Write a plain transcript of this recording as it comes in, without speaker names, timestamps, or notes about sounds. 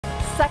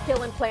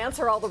Succulent plants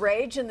are all the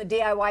rage in the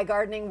DIY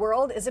gardening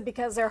world. Is it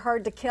because they're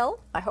hard to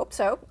kill? I hope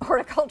so.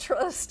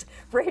 Horticulturist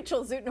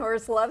Rachel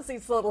Zutenhorst loves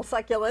these little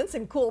succulents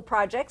and cool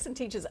projects and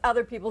teaches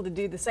other people to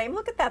do the same.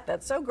 Look at that.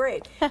 That's so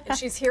great. And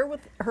she's here with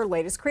her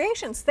latest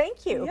creations.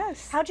 Thank you.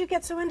 Yes. How'd you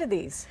get so into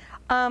these?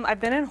 I've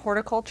been in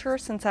horticulture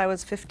since I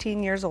was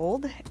 15 years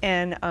old,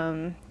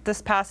 and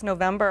this past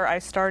November I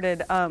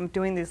started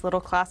doing these little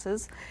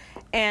classes,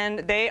 and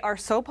they are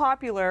so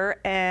popular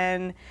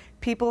and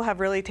people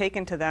have really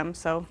taken to them.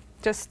 So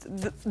just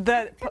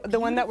the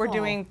one that we're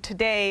doing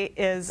today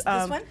is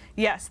this one?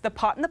 Yes, the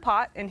pot in the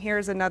pot, and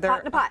here's another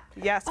Pot in a pot.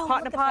 Yes, Oh,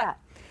 pot in a look at pot. that.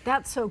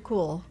 That's so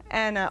cool.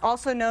 And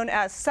also known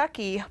as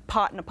Sucky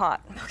Pot in a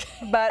Pot.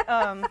 Okay. But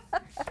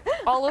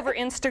all over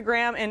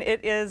Instagram, and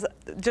it is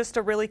just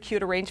a really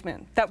cute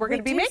arrangement that we're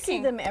going to be making. We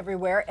see them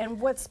everywhere, and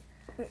what's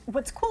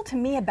cool to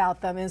me about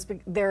them is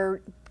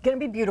they're going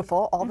to be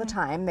beautiful all the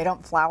time. They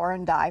don't flower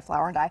and die,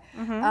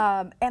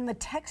 and the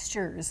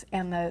textures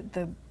and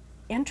the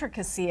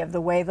intricacy of the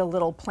way the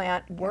little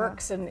plant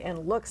works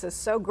and looks is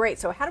so great.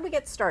 So how do we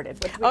get started?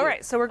 All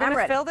right, so we're going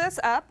to fill this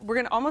up. We're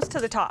going to almost to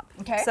the top.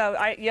 Okay. So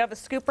you have a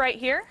scoop right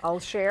here.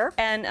 I'll share.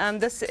 And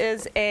this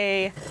is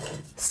a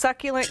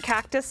succulent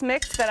cactus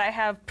mix that I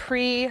have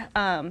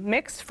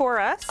pre-mixed for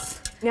us.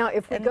 Now,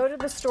 if we go to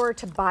the store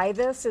to buy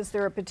this, is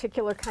there a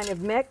particular kind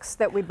of mix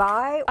that we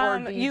buy? Or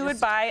do you would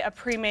buy a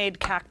pre-made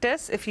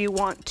cactus if you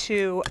want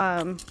to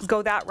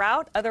go that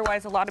route.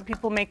 Otherwise, a lot of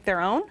people make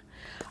their own.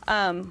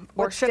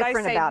 Or should I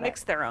say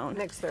mix their own?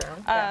 Mix their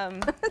own. Yeah.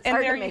 It's and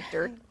hard to make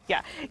dirt.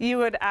 Yeah, you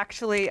would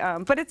actually,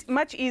 but it's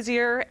much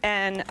easier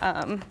and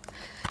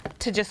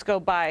to just go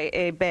buy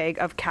a bag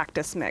of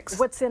cactus mix.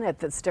 What's in it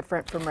that's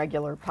different from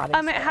regular potting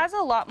soil? It has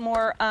a lot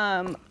more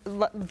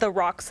the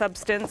rock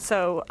substance,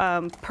 so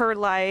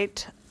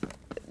perlite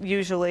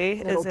usually.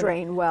 It'll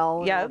drain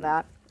well and all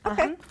that.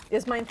 Okay.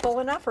 Is mine full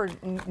enough or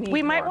need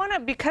We might more? want to,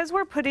 because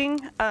we're putting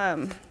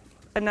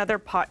another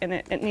pot in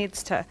it, it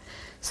needs to.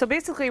 So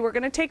basically we're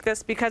going to take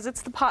this, because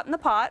it's the pot in the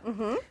pot,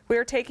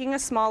 we're taking a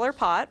smaller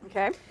pot.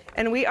 Okay.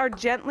 And we are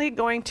gently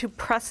going to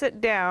press it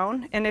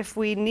down, and if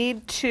we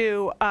need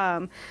to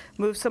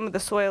move some of the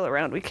soil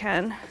around, we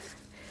can.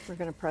 We're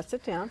going to press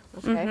it down,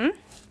 okay.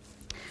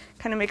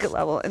 Kind of make it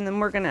level, and then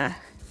we're going to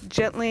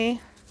gently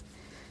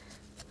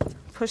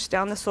push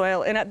down the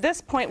soil. And at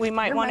this point, we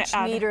might want to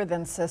add. You're much neater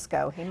than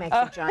Cisco. He makes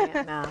a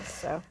giant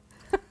mess, so.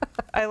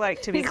 I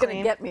like to be He's clean.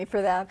 He's going to get me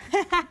for that.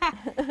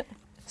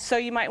 So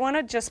you might want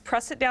to just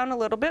press it down a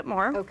little bit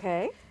more.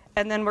 Okay.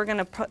 And then we're going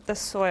to put the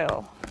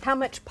soil. How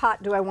much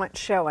pot do I want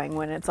showing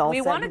when it's all said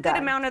and done? We want a good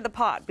amount of the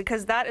pot,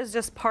 because that is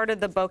just part of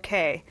the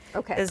bouquet.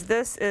 Okay.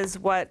 This is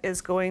what is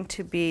going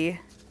to be.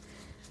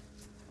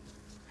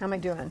 How am I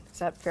doing? Is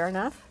that fair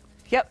enough?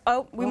 Yep.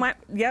 Oh, we might.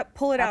 Yep.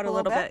 Pull it out a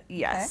little bit. Okay.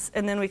 Yes.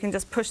 And then we can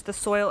just push the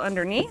soil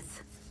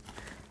underneath.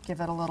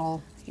 Give it a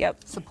little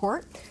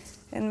support.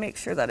 And make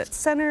sure that it's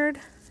centered.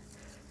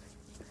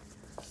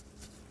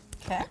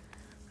 Okay.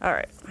 All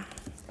right.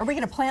 Are we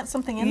going to plant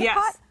something in the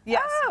pot?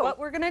 Yes. Oh. What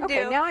we're going to do.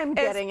 Okay, now I'm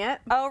getting it.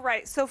 All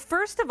right. So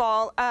first of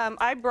all,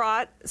 I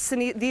brought,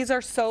 these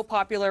are so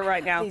popular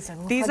right now.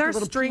 These are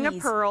string of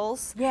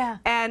pearls. Yeah.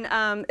 And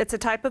it's a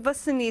type of a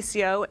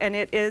senecio, and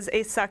it is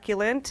a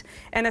succulent.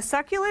 And a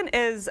succulent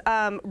is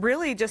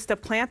really just a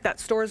plant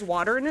that stores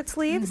water in its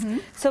leaves.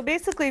 So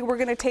basically, we're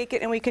going to take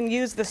it, and we can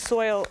use the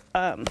soil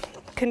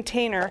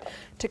container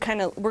to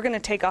kind of, we're going to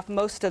take off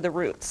most of the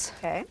roots.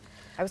 Okay.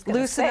 I was going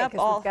to say,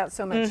 because we've got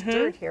so much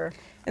dirt here.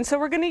 And so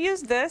we're going to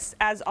use this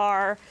as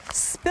our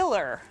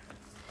spiller.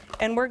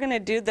 And we're going to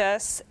do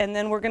this, and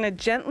then we're going to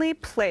gently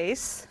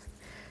place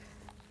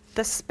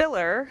the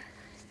spiller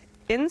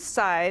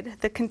inside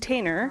the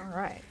container. All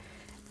right.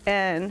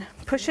 And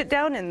push it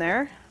down in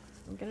there.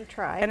 I'm going to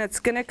try. And it's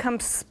going to come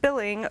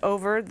spilling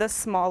over the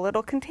small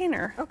little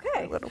container.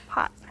 Okay. The little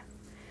pot.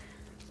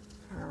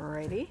 All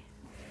righty.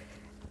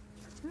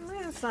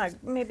 Well, it's not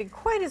maybe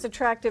quite as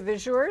attractive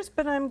as yours,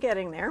 but I'm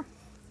getting there.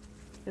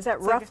 Is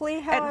that roughly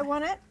how I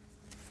want it?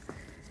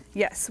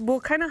 Yes, we'll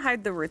kind of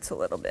hide the roots a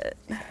little bit.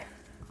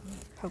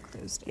 Poke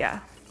those down. Yeah.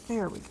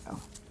 There we go.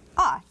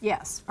 Ah,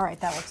 yes. All right,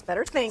 that looks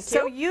better. Thank you.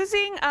 So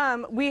using,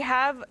 we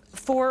have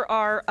for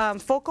our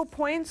focal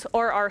points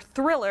or our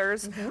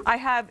thrillers,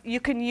 you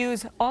can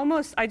use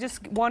almost, I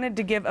just wanted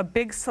to give a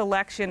big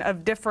selection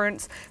of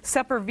different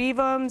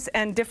Sempervivums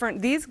and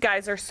different, these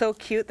guys are so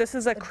cute. This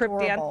is a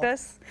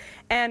Cryptanthus.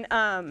 And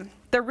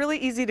they're really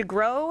easy to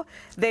grow.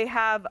 They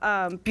have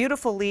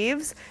beautiful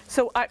leaves.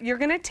 So you're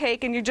going to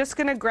take and you're just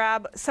going to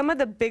grab some of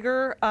the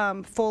bigger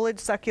foliage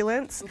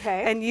succulents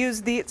and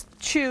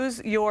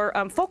choose your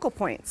focal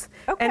points.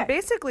 Okay. And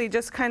basically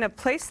just kind of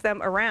place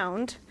them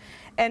around.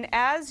 And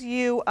as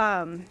you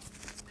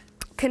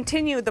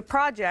continue the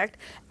project,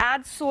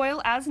 add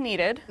soil as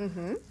needed.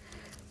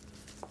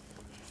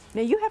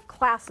 Now you have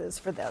classes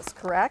for this,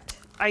 correct?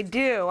 I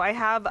do. I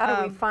have.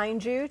 How do we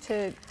find you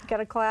to get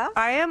a class?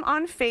 I am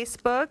on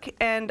Facebook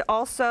and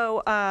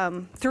also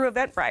through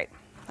Eventbrite.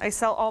 I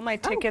sell all my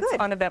tickets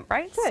on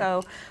Eventbrite,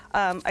 so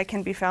I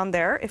can be found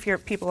there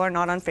if people are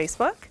not on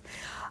Facebook.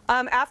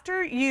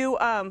 After you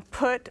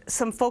put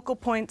some focal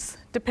points,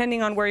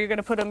 depending on where you're going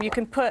to put them, you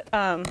can put,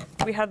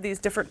 we have these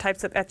different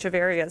types of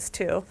echeverias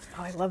too.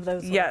 Oh, I love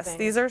those. Yes,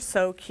 these are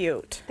so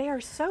cute. They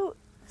are so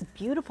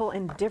beautiful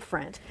and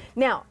different.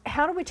 Now,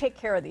 how do we take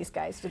care of these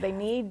guys? Do they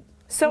need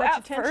much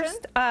attention?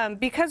 First,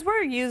 because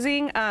we're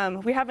using,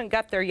 we haven't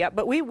got there yet,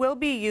 but we will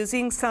be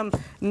using some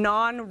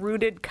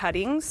non-rooted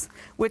cuttings,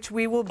 which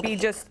we will be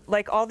just,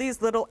 like all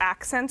these little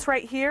accents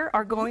right here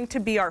are going to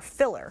be our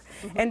filler.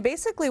 And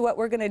basically what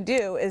we're going to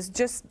do is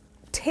just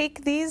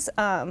take these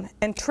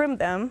and trim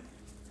them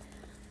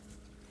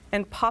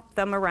and pop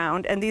them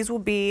around, and these will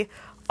be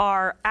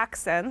our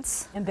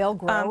accents. And they'll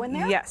grow in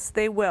there? Yes,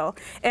 they will.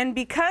 And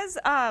because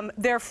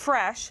they're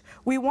fresh,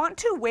 we want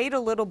to wait a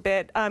little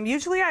bit.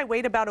 Usually I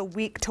wait about a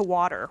week to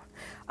water,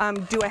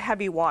 do a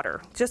heavy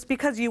water, just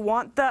because you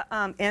want the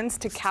ends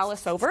to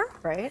callus over.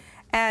 Right.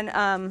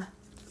 And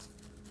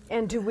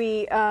do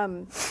we, need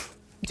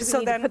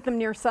to put them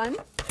near sun?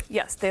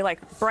 Yes, they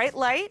like bright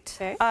light.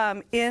 Okay.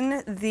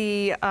 In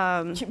the...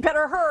 You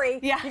better hurry.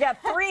 Yeah. You got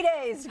 3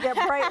 days to get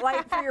bright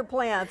light for your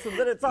plants, so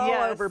that it's all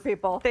over,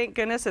 people. Thank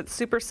goodness it's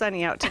super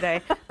sunny out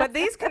today. But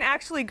these can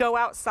actually go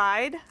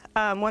outside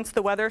once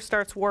the weather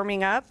starts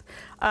warming up.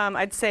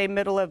 I'd say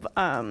middle of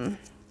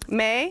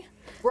May.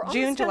 We're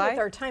almost done with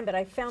our time, but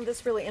I found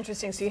this really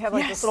interesting. So you have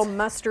like this little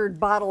mustard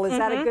bottle. Is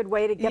that a good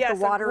way to get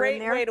the water in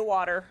there? Yes, a great way to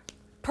water.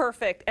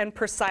 Perfect and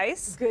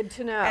precise. Good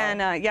to know.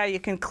 And yeah, you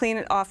can clean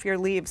it off your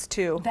leaves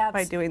too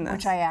by doing this.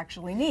 Which I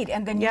actually need.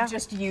 And then you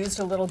just used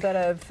a little bit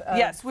of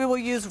yes, we will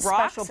use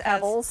rocks special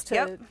pebbles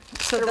to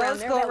so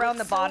those go around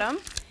the bottom.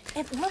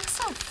 It looks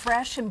so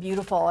fresh and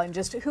beautiful, and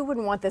just who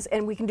wouldn't want this?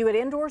 And we can do it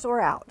indoors or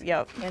out.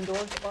 Yep.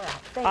 Indoors or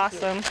out. Thank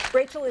awesome. you.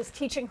 Rachel is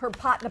teaching her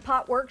Pot in a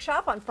Pot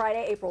workshop on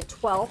Friday, April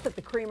 12th at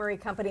the Creamery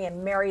Company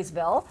in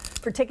Marysville.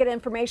 For ticket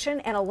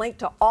information and a link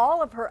to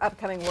all of her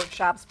upcoming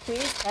workshops,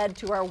 please head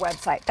to our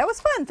website. That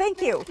was fun.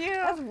 Thank you. Thank you.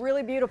 That was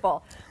really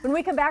beautiful. When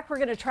we come back, we're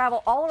going to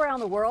travel all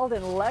around the world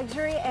in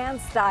luxury and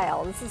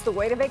style. This is The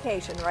Way to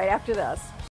Vacation right after this.